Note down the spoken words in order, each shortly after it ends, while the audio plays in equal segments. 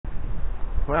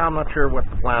Well, I'm not sure what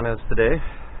the plan is today.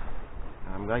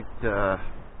 I might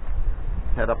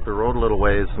head up the road a little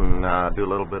ways and do a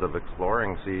little bit of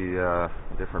exploring, see a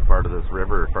different part of this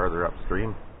river farther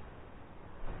upstream.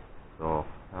 So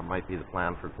that might be the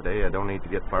plan for today. I don't need to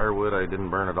get firewood. I didn't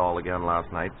burn it all again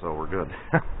last night, so we're good.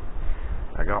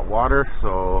 I got water,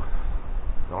 so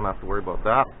don't have to worry about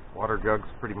that. Water jug's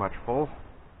pretty much full,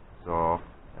 so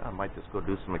I might just go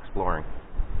do some exploring.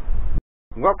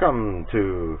 Welcome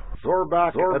to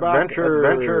Zorback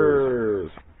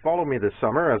Adventures. Follow me this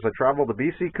summer as I travel the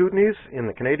BC Kootenays in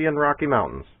the Canadian Rocky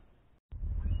Mountains.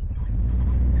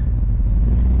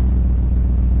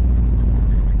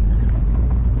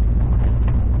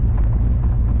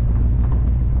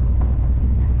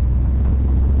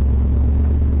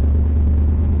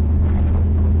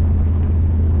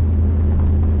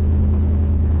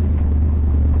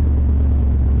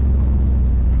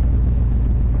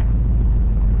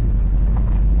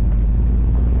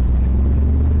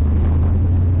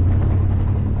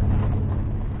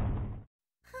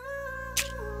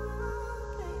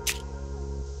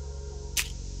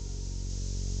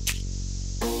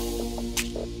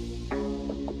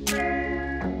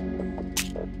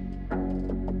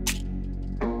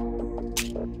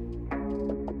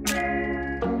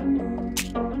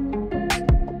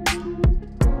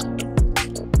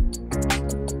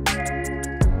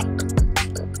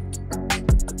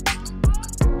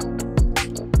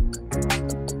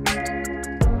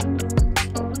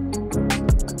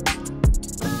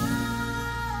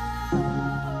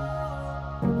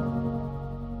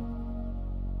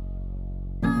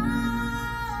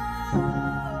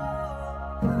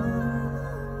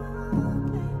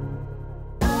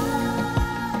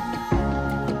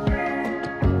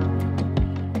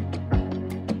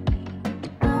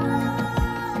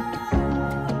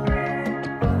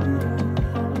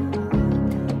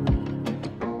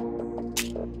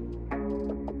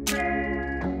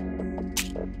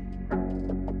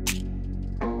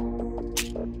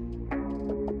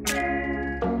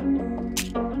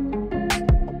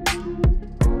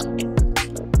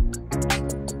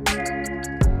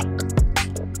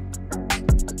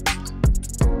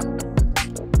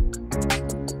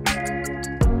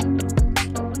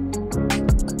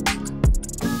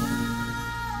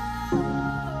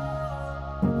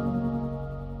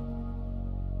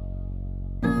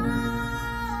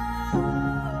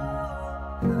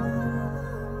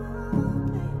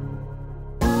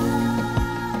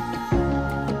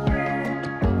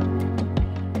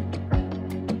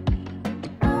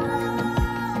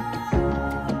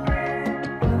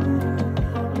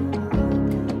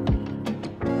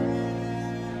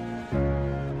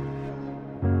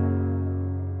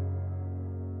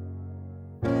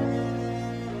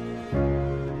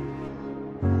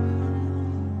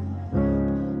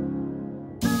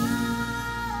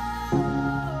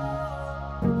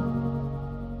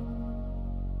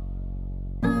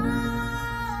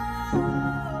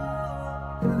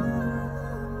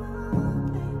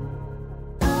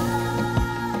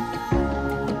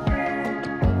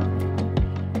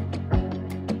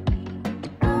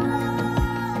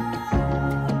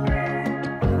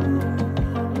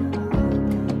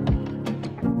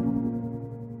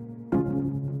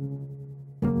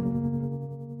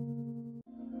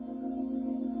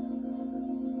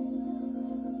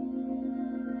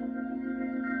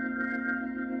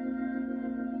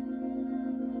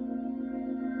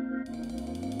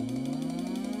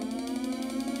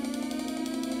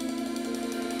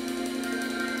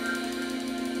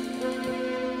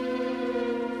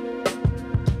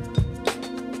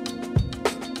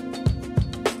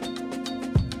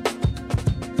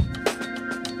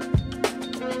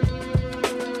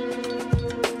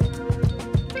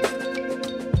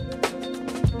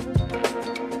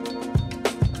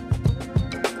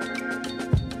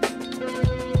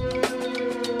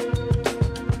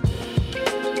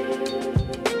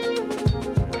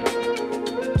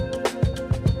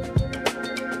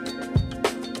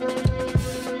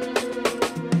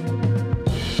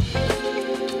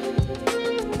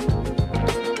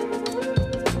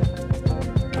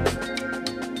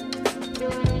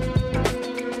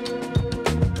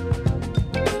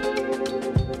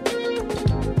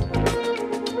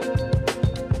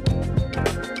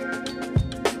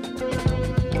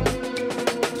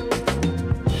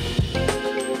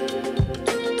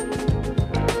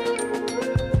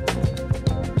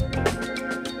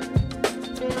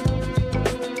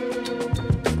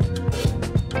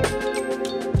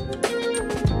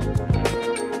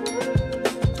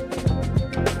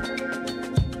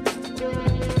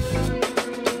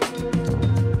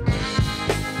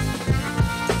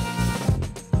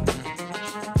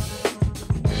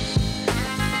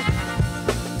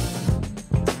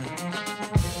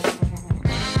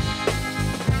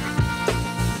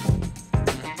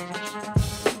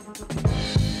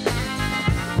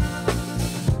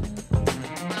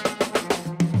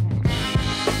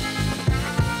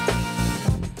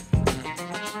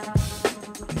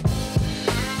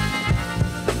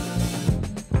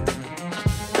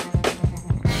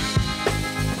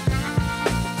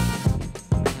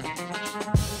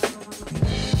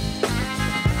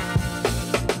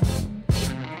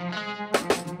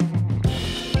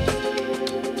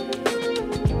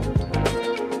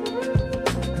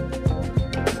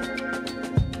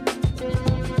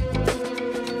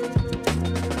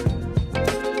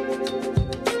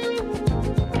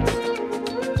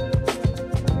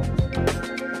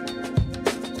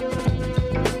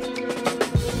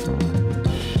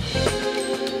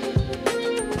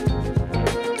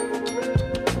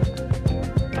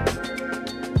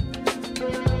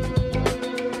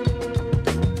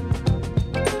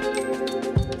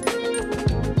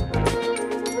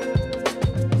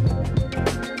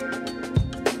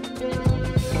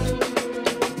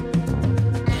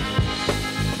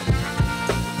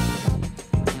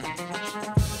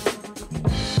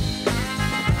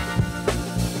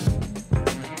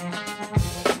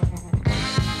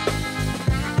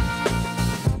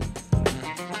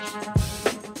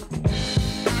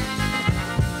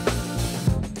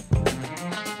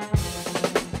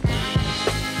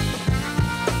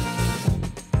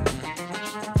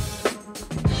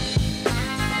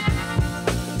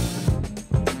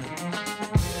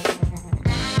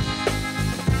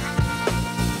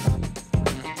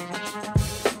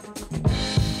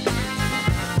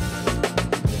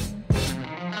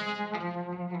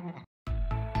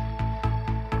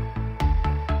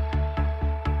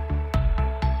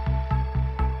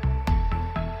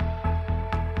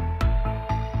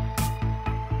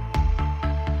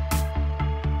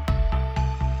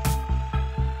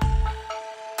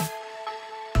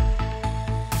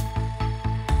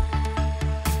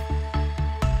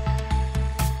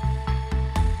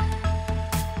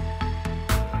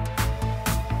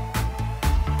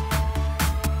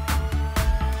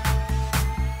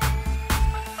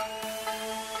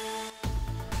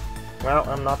 Well,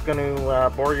 I'm not going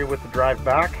to bore you with the drive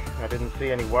back. I didn't see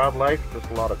any wildlife, just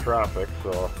a lot of traffic,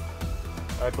 so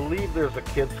I believe there's a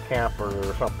kids camp or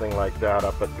something like that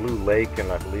up at Blue Lake,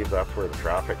 and I believe that's where the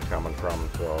traffic's coming from.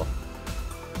 So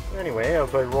anyway,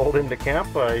 as I rolled into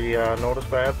camp, I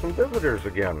noticed I had some visitors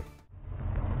again.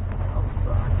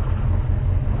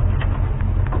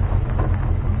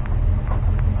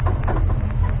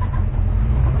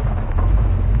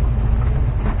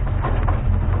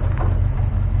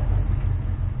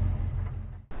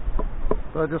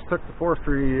 So I just took the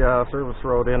forestry service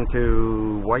road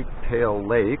into Whitetail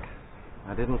Lake.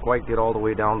 I didn't quite get all the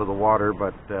way down to the water,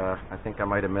 but I think I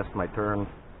might have missed my turn.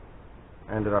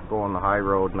 I ended up going the high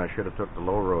road, and I should have took the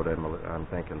low road, I'm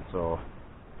thinking. So,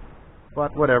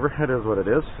 but whatever, it is what it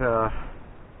is.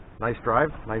 Nice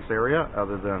drive, nice area,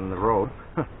 other than the road.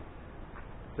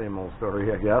 Same old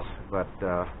story, I guess. But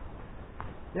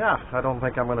yeah, I don't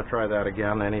think I'm going to try that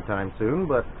again anytime soon,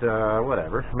 but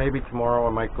whatever. Maybe tomorrow I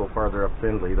might go farther up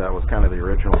Findlay. That was kind of the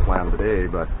original plan today,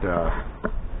 but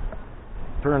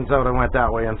turns out I went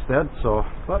that way instead, so,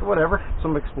 but whatever.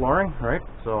 Some exploring, right?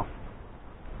 So,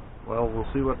 well, we'll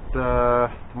see what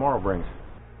tomorrow brings.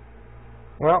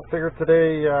 Well, figured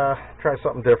today try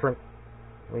something different.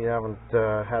 We haven't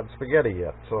had spaghetti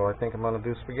yet, so I think I'm going to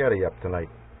do spaghetti up tonight.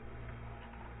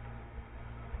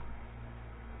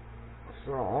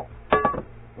 So,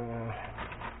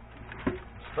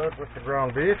 start with the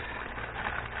ground beef.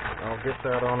 I'll get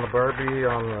that on the Barbie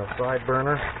on the side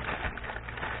burner.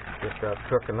 Get that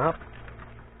cooking up.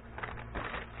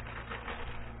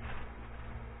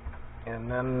 And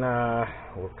then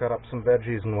we'll cut up some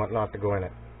veggies and whatnot to go in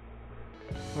it.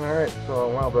 Alright, so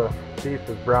while the beef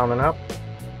is browning up,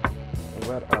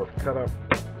 I'll cut up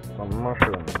some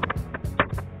mushrooms.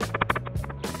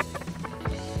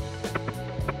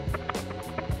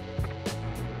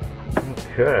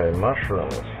 Okay,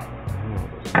 mushrooms.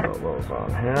 Just throw those on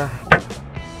here.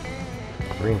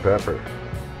 Green peppers.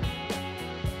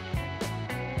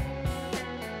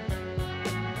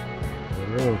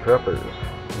 Green peppers.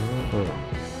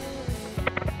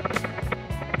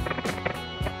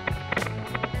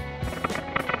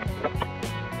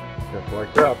 Just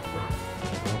like that.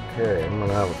 Okay, I'm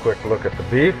gonna have a quick look at the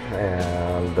beef,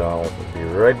 and I'll be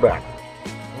right back.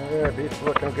 Yeah, beef's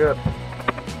looking good.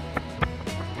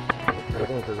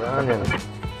 Into the onion.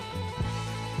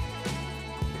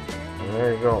 And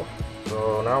there you go.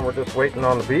 So now we're just waiting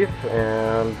on the beef,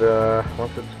 and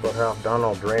once it's about half done,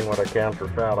 I'll drain what I can for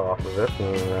fat off of it,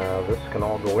 and this can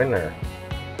all go in there.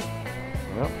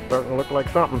 Well, starting to look like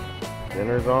something.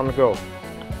 Dinner's on the go.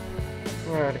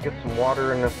 Alright, to get some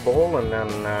water in this bowl, and then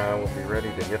we'll be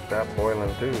ready to get that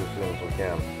boiling too as soon as we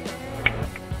can.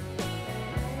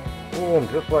 Boom,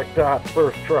 just like that,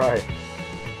 first try.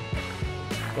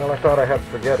 Well, I thought I had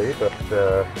spaghetti, but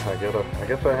I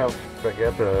guess I have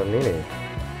spaghettini.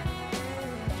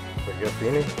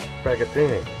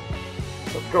 Spaghettini.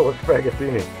 Let's go with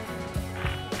spaghettini.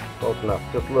 Close enough,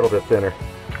 just a little bit thinner.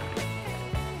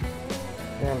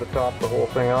 And to top the whole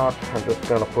thing off, I'm just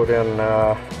going to put in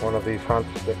one of these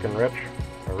Hunt's Thick and Rich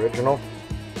Original.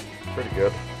 Pretty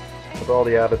good. With all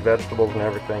the added vegetables and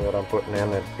everything that I'm putting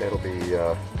in, it'll be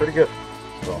pretty good.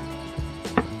 So.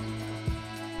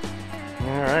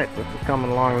 Alright, this is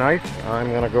coming along nice. I'm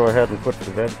going to go ahead and put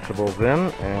the vegetables in,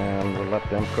 and we'll let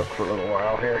them cook for a little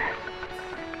while here.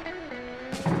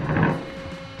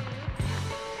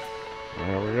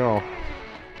 There we go.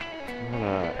 I'm going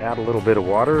to add a little bit of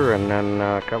water and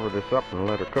then cover this up and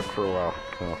let her cook for a while.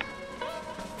 So,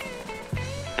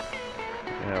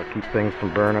 yeah, it'll keep things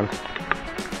from burning.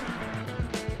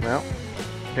 Well,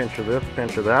 pinch of this,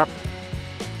 pinch of that.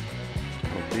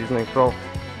 And seasoning salt.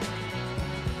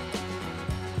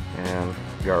 And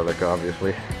garlic,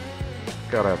 obviously.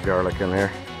 Gotta have garlic in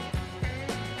there.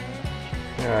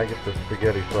 Yeah, I get the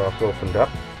spaghetti sauce opened up.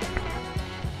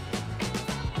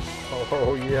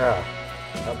 Oh yeah,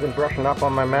 I've been brushing up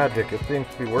on my magic. It seems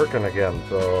to be working again,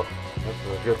 so this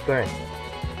is a good thing.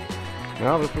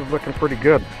 Now this is looking pretty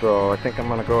good, so I think I'm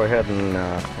gonna go ahead and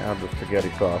add the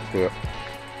spaghetti sauce to it.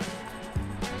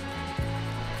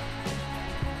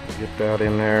 Get that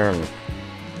in there and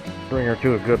bring her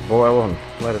to a good boil and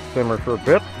let it simmer for a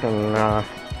bit, and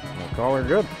we'll call her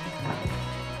good.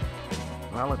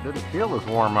 Well, it didn't feel as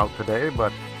warm out today,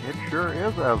 but it sure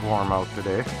is as warm out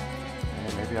today.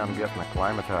 And maybe I'm getting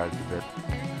acclimatized a bit.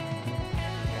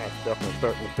 Yeah, it's definitely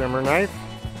starting to simmer nice.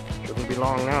 Shouldn't be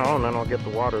long now, and then I'll get the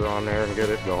water on there and get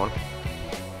it going.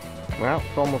 Well,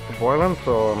 it's almost boiling,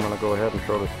 so I'm going to go ahead and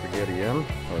throw the spaghetti in,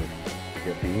 or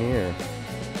spaghettini, or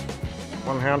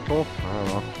one handful. I don't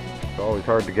know. It's always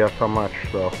hard to guess how much,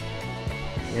 so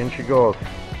in she goes.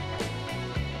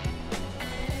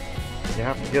 You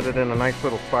have to get it in a nice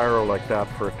little spiral like that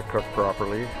for it to cook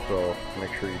properly, so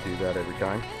make sure you do that every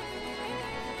time.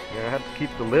 Yeah, I had to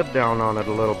keep the lid down on it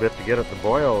a little bit to get it to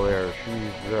boil there.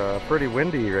 She's pretty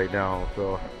windy right now,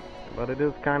 so, but it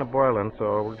is kind of boiling,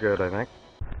 so we're good, I think.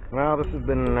 Well, this has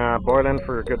been boiling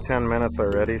for a good 10 minutes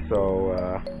already, so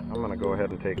I'm going to go ahead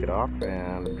and take it off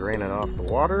and drain it off the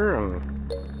water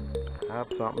and have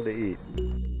something to eat.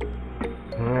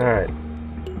 Alright.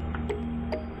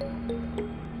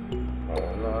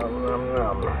 Nom, nom,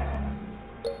 nom.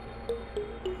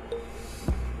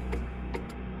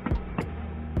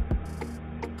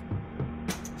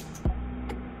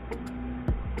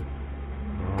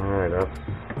 Alright,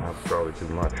 that's probably too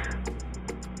much.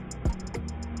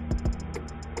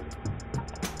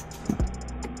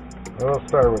 We'll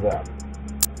start with that.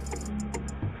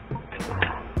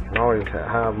 You can always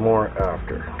have more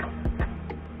after.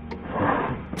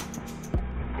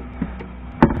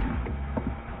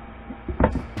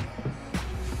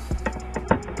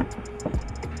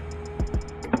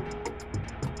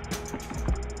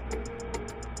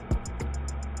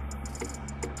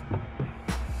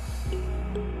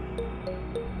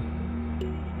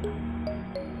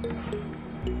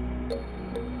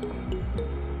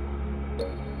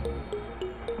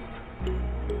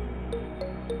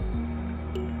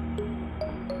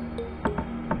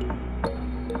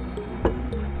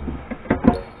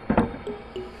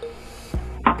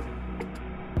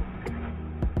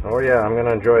 Oh yeah, I'm going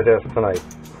to enjoy this tonight.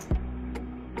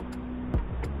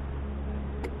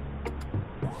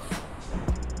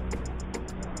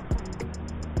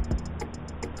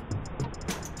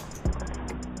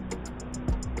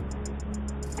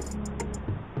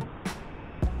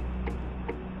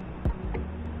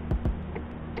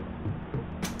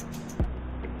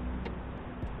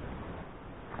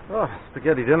 Oh,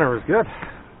 spaghetti dinner was good.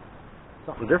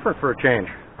 Something different for a change.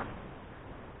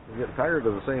 I get tired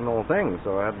of the same old thing,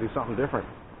 so I had to do something different.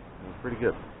 It was pretty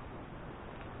good.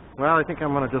 Well, I think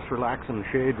I'm going to just relax in the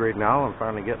shade right now. I'm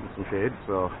finally getting some shade,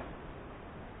 so,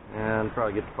 and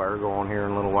probably get the fire going here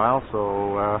in a little while.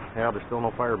 So yeah, there's still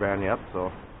no fire ban yet, so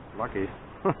lucky.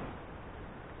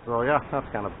 So yeah,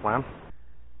 that's kind of the plan.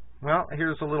 Well,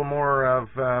 here's a little more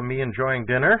of me enjoying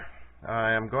dinner.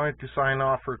 I am going to sign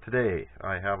off for today.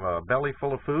 I have a belly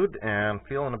full of food and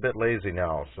feeling a bit lazy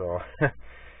now, so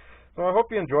so I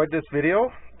hope you enjoyed this video.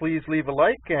 Please leave a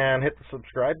like and hit the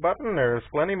subscribe button. There's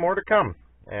plenty more to come.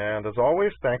 And as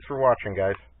always, thanks for watching,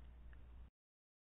 guys.